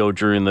Burrows video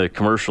during the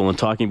commercial and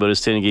talking about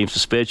his 10-game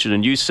suspension,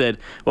 and you said,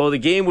 well, the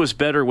game was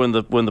better when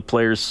the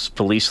players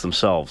policed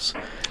themselves.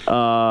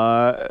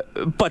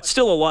 But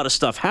still a lot of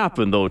stuff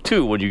happened, though,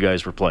 too, when you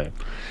guys were playing.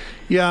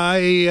 Yeah,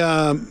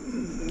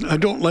 I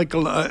don't like.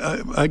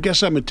 I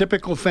guess I'm a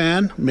typical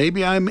fan.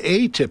 Maybe I'm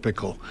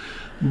atypical,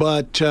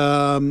 but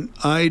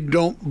I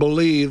don't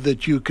believe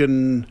that you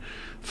can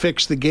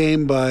fix the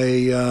game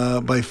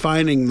by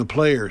fining the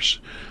players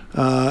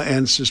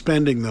and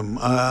suspending them.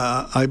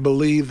 I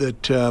believe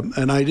that,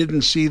 and I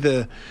didn't see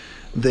the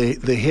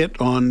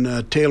hit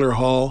on Taylor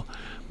Hall,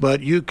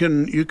 but you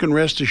can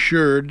rest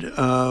assured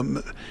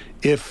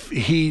if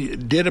he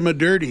did him a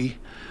dirty,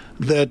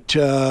 that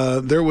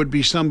there would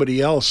be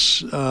somebody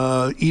else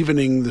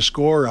evening the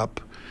score up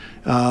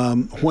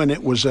when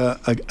it was a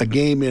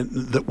game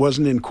that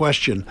wasn't in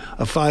question,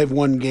 a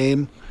 5-1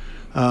 game.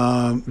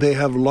 They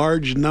have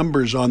large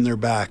numbers on their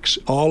backs,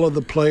 all of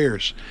the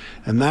players,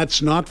 and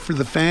that's not for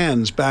the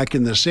fans back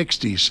in the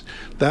 60s.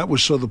 That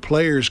was so the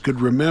players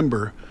could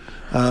remember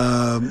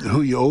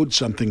who you owed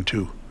something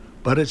to.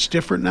 But it's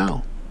different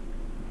now.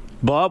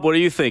 Bob, what do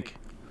you think?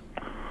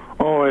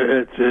 Oh,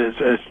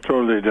 it's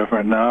totally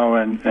different now,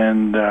 and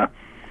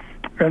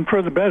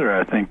for the better,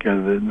 I think.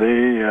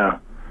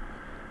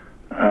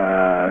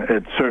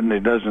 it certainly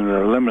doesn't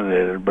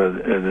eliminate it, but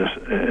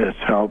it's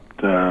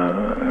helped.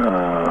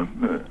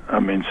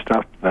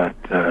 Stuff that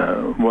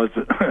was.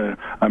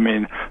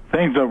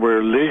 Things that were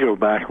illegal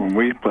back when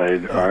we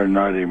played are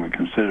not even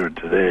considered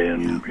today,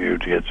 and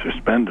you'd get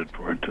suspended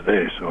for it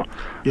today. So,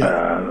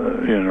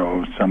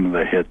 some of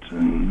the hits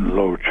and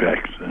low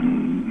checks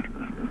and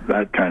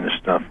that kind of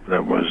stuff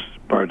that was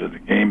part of the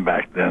game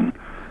back then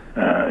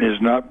is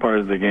not part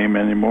of the game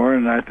anymore,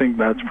 and I think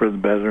that's for the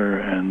better.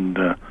 And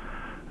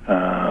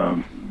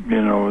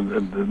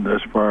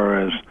as far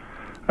as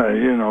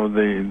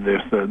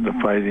the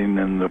fighting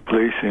and the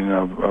policing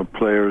of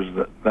players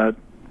that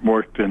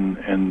worked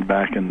in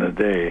back in the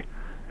day,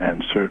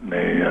 and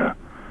certainly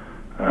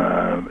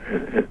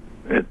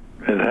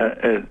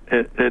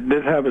it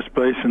did have its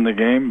place in the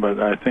game, but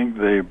I think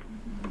they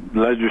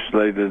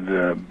legislated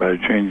by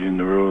changing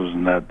the rules,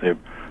 and that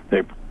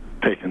they've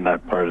taken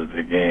that part of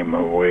the game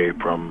away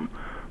from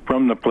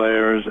the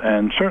players,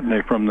 and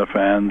certainly from the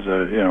fans.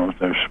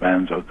 There's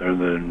fans out there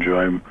that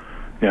enjoy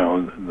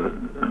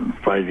the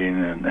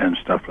fighting and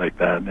stuff like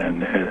that,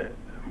 and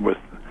with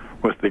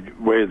the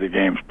way the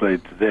game's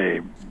played today,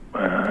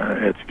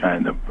 it's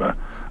kind of a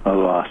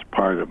lost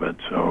part of it.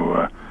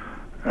 So,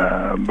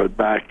 but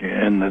back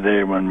in the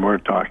day when we're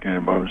talking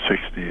about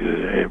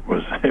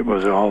 '60s, it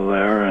was all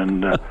there,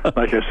 and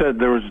like I said,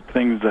 there was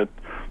things that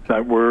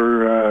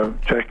were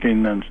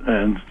checking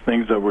and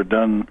things that were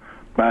done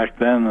back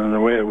then, and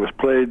the way it was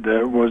played,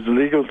 was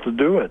illegal to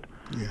do it.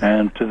 Yeah.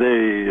 And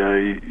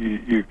today,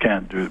 you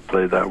can't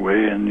play that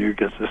way, and you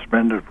get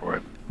suspended for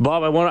it.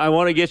 Bob, I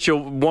want to get you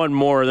one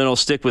more, and then I'll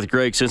stick with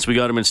Greg since we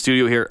got him in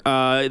studio here.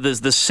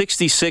 The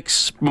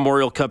 '66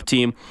 Memorial Cup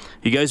team,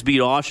 you guys beat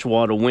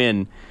Oshawa to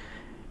win.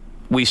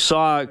 We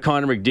saw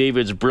Connor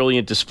McDavid's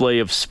brilliant display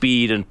of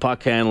speed and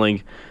puck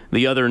handling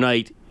the other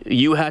night.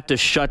 You had to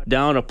shut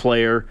down a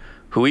player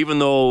who, even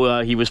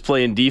though he was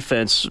playing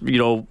defense,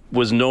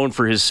 was known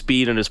for his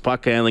speed and his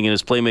puck handling and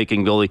his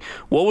playmaking ability.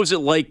 What was it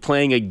like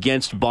playing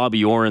against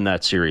Bobby Orr in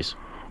that series?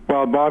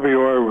 Well, Bobby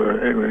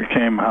Orr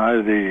came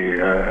highly.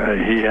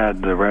 He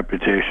had the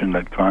reputation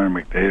that Connor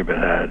McDavid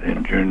had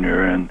in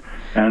junior, and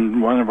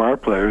one of our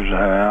players,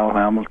 Al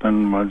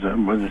Hamilton, was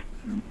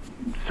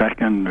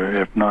second,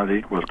 if not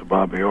equal, to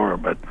Bobby Orr.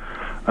 But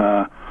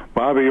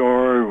Bobby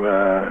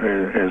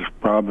Orr is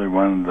probably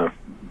one of the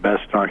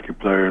best hockey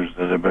players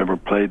that have ever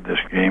played this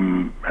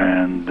game,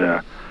 and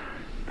the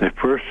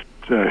first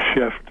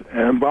shift,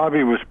 and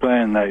Bobby was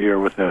playing that year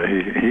with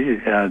he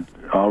had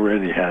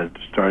already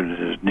started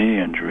his knee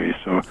injury,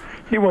 so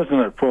he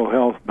wasn't at full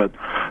health, but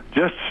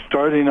just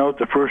starting out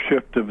the first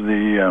shift of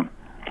the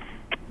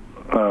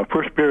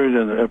first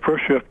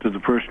shift of the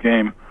first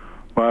game,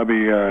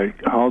 Bobby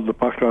hauled the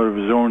puck out of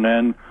his own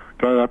end,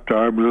 got up to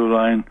our blue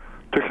line,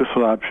 took a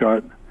slap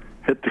shot,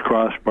 hit the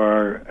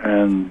crossbar,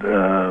 and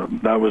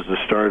that was the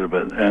start of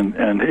it.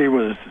 And he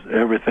was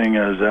everything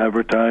as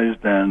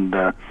advertised, and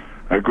a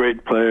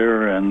great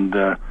player.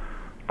 And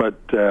but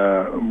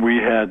we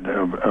had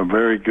a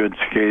very good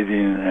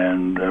skating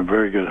and a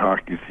very good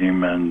hockey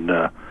team, and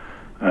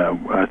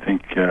I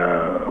think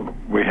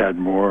we had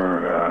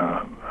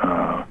more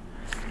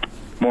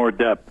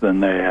depth than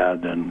they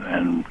had,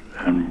 and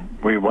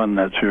we won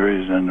that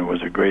series, and it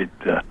was a great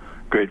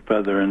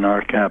feather in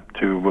our cap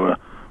to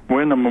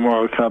win the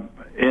Memorial Cup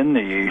in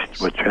the East,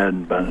 which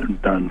hadn't been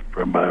done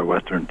by a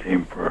Western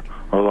team for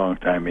a long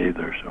time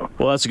either. So,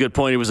 well, that's a good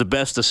point. It was a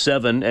best of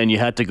 7, and you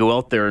had to go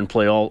out there and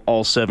play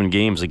all 7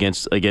 games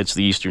against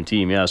the Eastern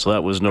team. Yeah, so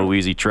that was no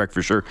easy trek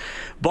for sure.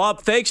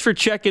 Bob, thanks for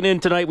checking in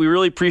tonight. We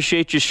really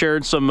appreciate you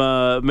sharing some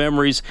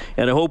memories,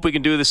 and I hope we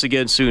can do this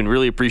again soon.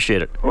 Really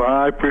appreciate it. Well,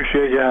 I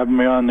appreciate you having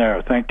me on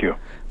there. Thank you.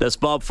 That's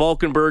Bob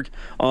Falkenberg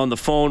on the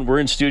phone. We're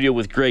in studio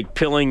with Greg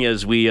Pilling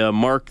as we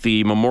mark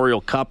the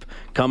Memorial Cup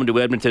coming to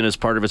Edmonton as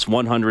part of its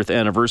 100th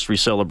anniversary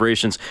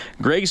celebrations.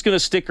 Greg's going to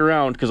stick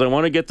around because I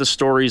want to get the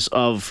stories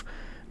of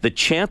the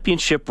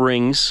championship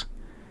rings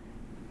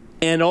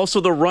and also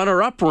the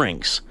runner-up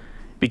rings,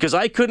 because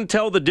I couldn't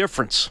tell the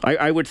difference.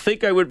 I would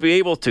think I would be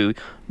able to,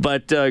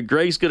 but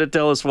Greg's going to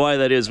tell us why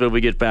that is when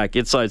we get back.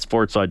 Inside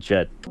Sports on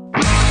Chet.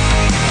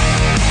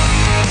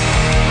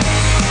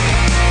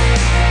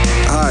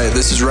 Hi,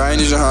 this is Ryan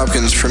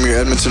Nugent-Hopkins from your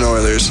Edmonton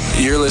Oilers.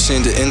 You're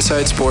listening to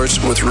Inside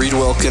Sports with Reed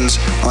Wilkins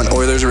on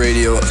Oilers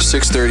Radio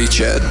 630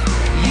 CHED.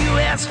 You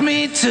asked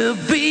me to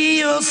be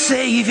your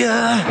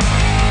savior,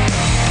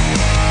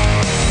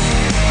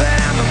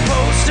 but I'm the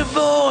poster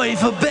boy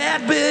for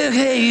bad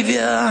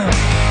behavior.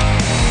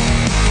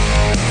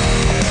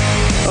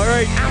 All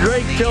right,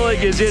 Greg Pilling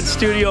is in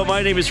studio.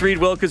 My name is Reed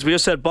Wilkins. We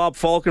just had Bob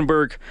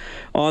Falkenberg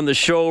on the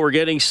show. We're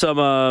getting some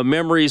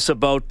memories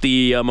about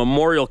the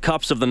Memorial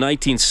Cups of the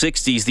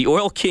 1960s. The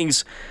Oil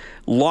Kings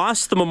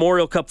lost the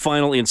Memorial Cup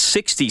final in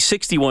 60,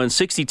 61,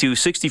 62,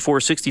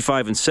 64,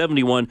 65, and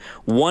 71.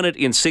 Won it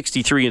in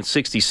 63 and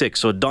 66.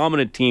 So a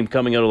dominant team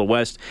coming out of the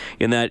West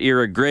in that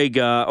era. Greg,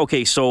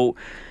 okay, so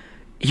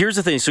here's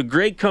the thing. So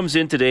Greg comes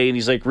in today and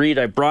he's like, Reed,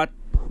 I brought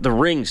the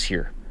rings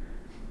here.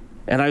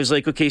 And I was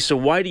like, okay, so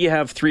why do you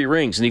have 3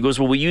 rings? And he goes,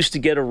 well, we used to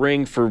get a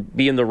ring for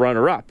being the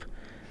runner-up.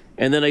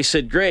 And then I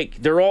said, Greg,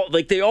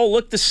 they all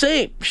look the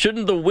same.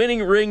 Shouldn't the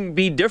winning ring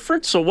be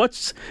different? So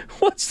what's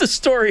the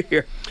story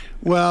here?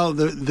 Well,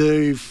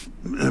 the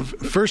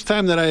first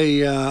time that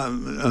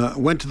I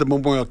went to the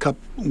Memorial Cup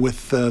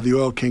with the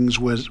Oil Kings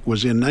was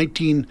in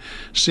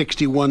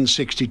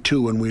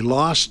 1961-62, and we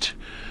lost.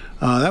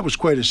 That was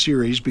quite a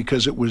series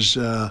because it was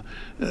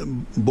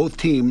both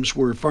teams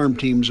were farm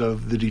teams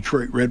of the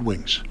Detroit Red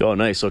Wings. Oh,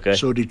 nice. Okay.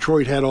 So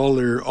Detroit had all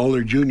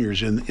their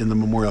juniors in the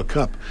Memorial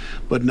Cup,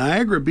 but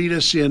Niagara beat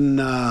us in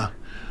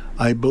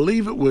I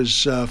believe it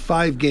was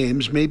 5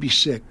 games, maybe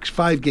 6,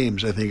 5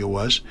 games I think it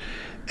was,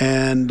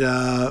 and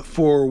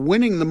for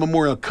winning the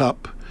Memorial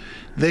Cup,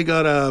 they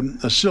got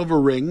a silver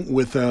ring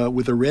with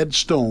a red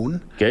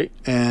stone, okay,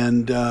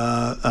 and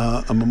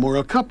a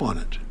Memorial Cup on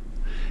it,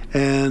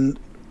 and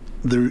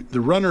the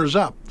runners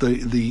up,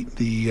 the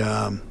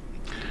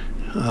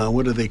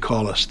what do they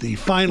call us? The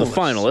finalists.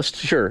 The finalists,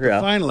 sure, yeah.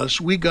 The finalists,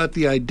 we got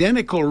the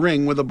identical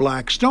ring with a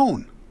black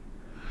stone.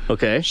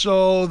 Okay.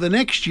 So the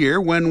next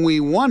year when we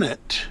won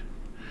it,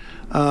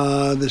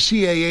 the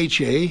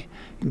CAHA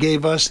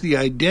gave us the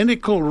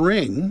identical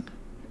ring,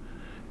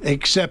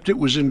 except it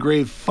was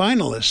engraved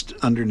finalist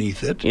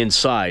underneath it.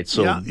 Inside,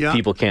 so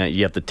people can't,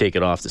 you have to take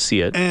it off to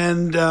see it.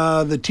 And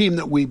the team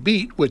that we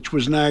beat, which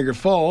was Niagara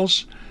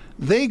Falls,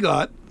 they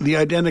got the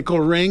identical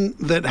ring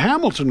that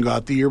Hamilton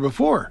got the year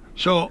before.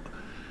 So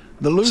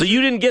the loser. So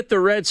you didn't get the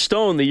red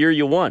stone the year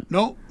you won?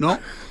 No.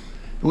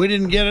 We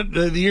didn't get it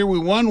the year we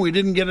won. We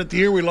didn't get it the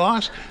year we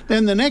lost.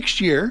 Then the next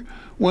year,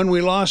 when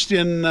we lost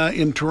in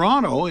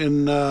Toronto,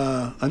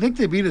 I think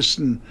they beat us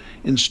in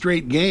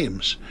straight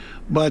games.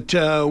 But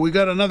we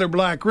got another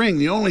black ring.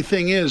 The only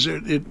thing is,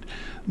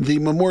 the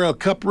Memorial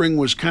Cup ring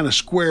was kind of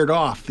squared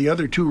off. The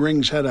other 2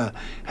 rings had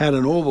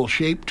an oval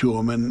shape to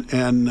them,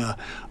 and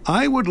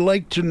I would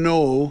like to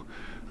know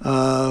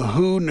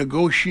who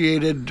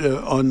negotiated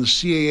on the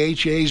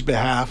CAHA's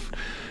behalf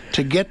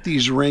to get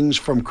these rings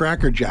from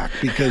Cracker Jack,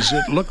 because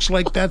it looks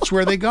like that's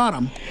where they got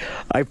them.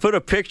 I put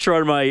a picture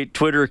on my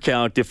Twitter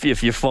account,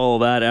 if you follow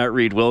that, at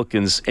Reed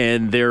Wilkins,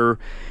 and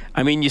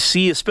you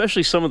see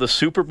especially some of the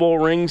Super Bowl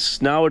rings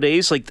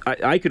nowadays, like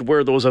I could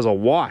wear those as a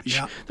watch.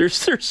 Yeah. They're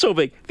so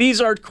big.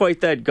 These aren't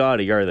quite that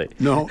gaudy, are they?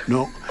 No.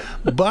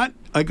 But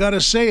I got to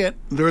say it,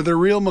 they're the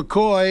real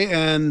McCoy,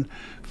 and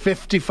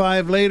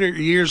 55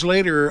 years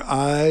later,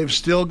 I've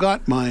still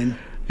got mine.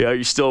 Yeah,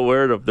 you still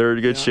wear them. They're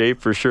in good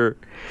shape for sure.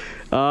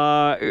 Do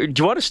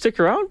you want to stick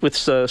around with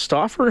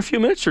Stauffer in a few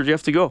minutes, or do you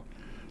have to go?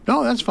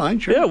 No, that's fine,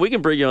 sure. Yeah, we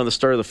can bring you on the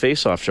start of the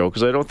Face-Off show,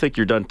 because I don't think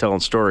you're done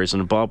telling stories,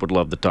 and Bob would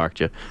love to talk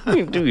to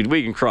you.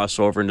 We can cross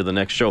over into the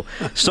next show.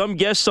 Some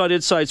guests on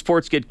Inside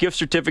Sports get gift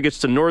certificates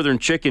to Northern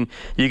Chicken.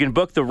 You can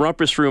book the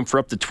Rumpus Room for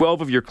up to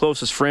 12 of your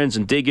closest friends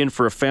and dig in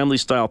for a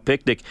family-style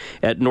picnic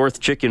at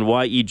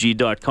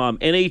northchickenyeg.com.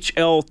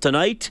 NHL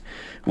tonight,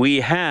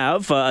 we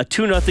have a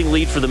 2-0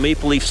 lead for the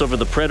Maple Leafs over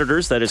the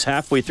Predators. That is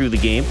halfway through the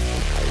game.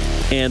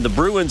 And the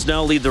Bruins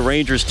now lead the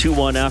Rangers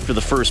 2-1 after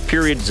the first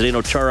period.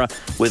 Zdeno Chara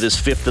with his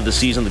 5th of the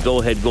season, the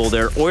go-ahead goal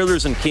there.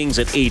 Oilers and Kings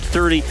at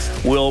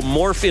 8:30. We'll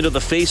morph into the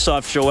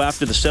Face-Off show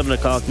after the 7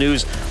 o'clock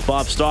news.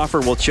 Bob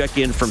Stauffer will check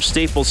in from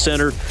Staples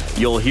Center.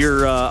 You'll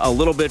hear a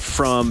little bit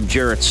from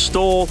Jarrett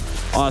Stoll,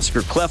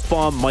 Oscar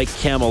Klefbom, Mike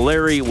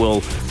Camilleri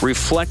will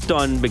reflect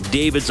on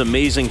McDavid's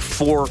amazing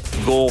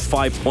 4-goal,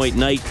 5-point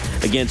night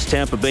against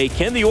Tampa Bay.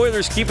 Can the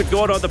Oilers keep it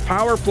going on the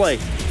power play?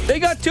 They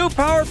got 2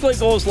 power play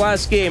goals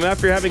last game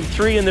after having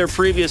 3 in their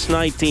previous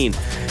 19.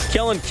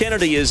 Kellen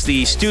Kennedy is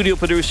the studio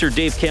producer.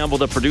 Dave Campbell,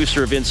 the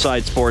producer of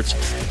Inside Sports.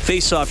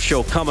 Face-Off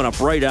show coming up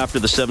right after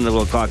the 7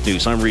 o'clock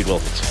news. I'm Reed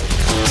Wilkins.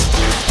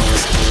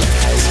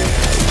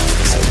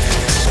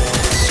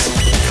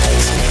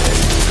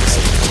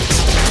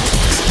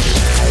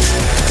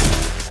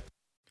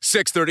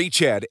 630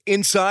 CHED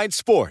Inside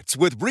Sports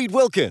with Reed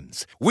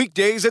Wilkins.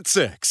 Weekdays at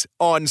 6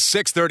 on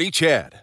 630 CHED.